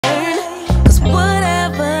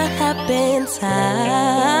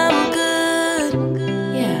I'm good.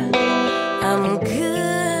 Yeah, I'm good.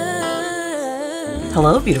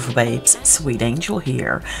 Hello, beautiful babes. Sweet Angel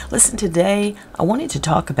here. Listen, today I wanted to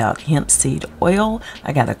talk about hemp seed oil.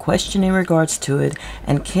 I got a question in regards to it,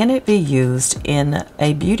 and can it be used in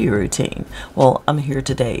a beauty routine? Well, I'm here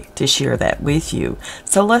today to share that with you.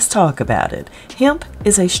 So let's talk about it. Hemp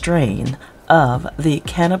is a strain of the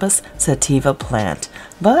cannabis sativa plant,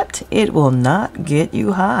 but it will not get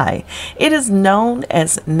you high. It is known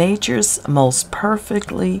as nature's most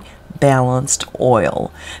perfectly balanced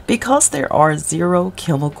oil because there are zero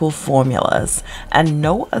chemical formulas and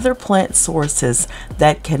no other plant sources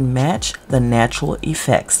that can match the natural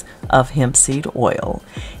effects of hemp seed oil.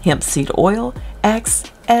 Hemp seed oil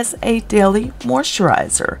acts as a daily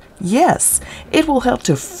moisturizer. Yes, it will help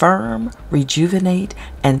to firm, rejuvenate,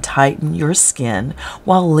 and tighten your skin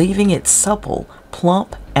while leaving it supple,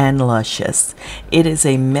 plump, and luscious. It is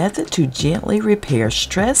a method to gently repair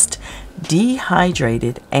stressed,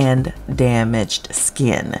 dehydrated, and damaged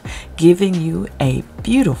skin, giving you a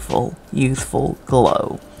beautiful, youthful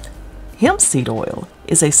glow. Hemp seed oil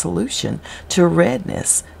is a solution to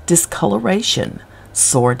redness, discoloration,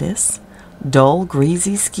 soreness, dull,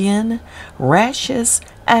 greasy skin, rashes,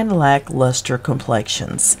 and lackluster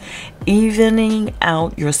complexions, evening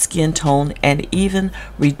out your skin tone and even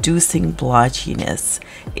reducing blotchiness.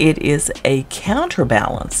 It is a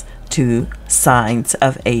counterbalance to signs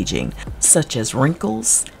of aging, such as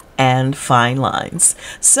wrinkles and fine lines.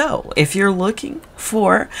 So if you're looking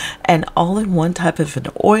for an all-in-one type of an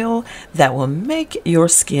oil that will make your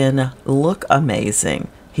skin look amazing,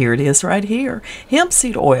 here it is right here, hemp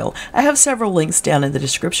seed oil. I have several links down in the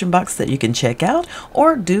description box that you can check out,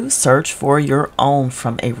 or do search for your own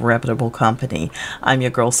from a reputable company. I'm your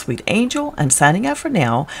girl, Sweet Angel. I'm signing out for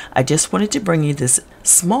now. I just wanted to bring you this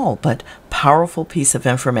small but powerful piece of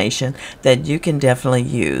information that you can definitely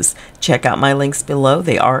use. Check out my links below.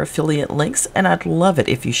 They are affiliate links, and I'd love it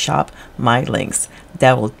if you shop my links.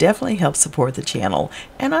 That will definitely help support the channel,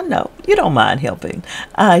 and I know you don't mind helping.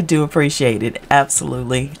 I do appreciate it.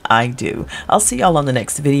 Absolutely, I do. I'll see y'all on the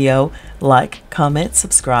next video. Like, comment,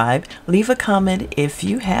 subscribe, leave a comment if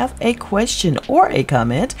you have a question or a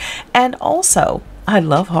comment, and also I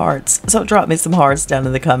love hearts, so drop me some hearts down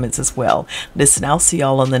in the comments as well. Listen, I'll see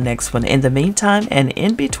y'all on the next one. In the meantime and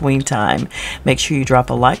in between time, make sure you drop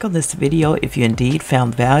a like on this video if you indeed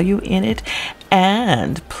found value in it.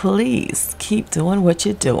 And please keep doing what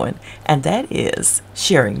you're doing, and that is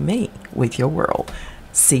sharing me with your world.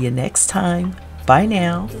 See you next time. Bye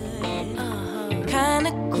now.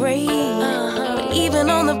 Kinda great, but even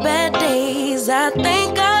on the bad days, I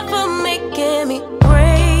think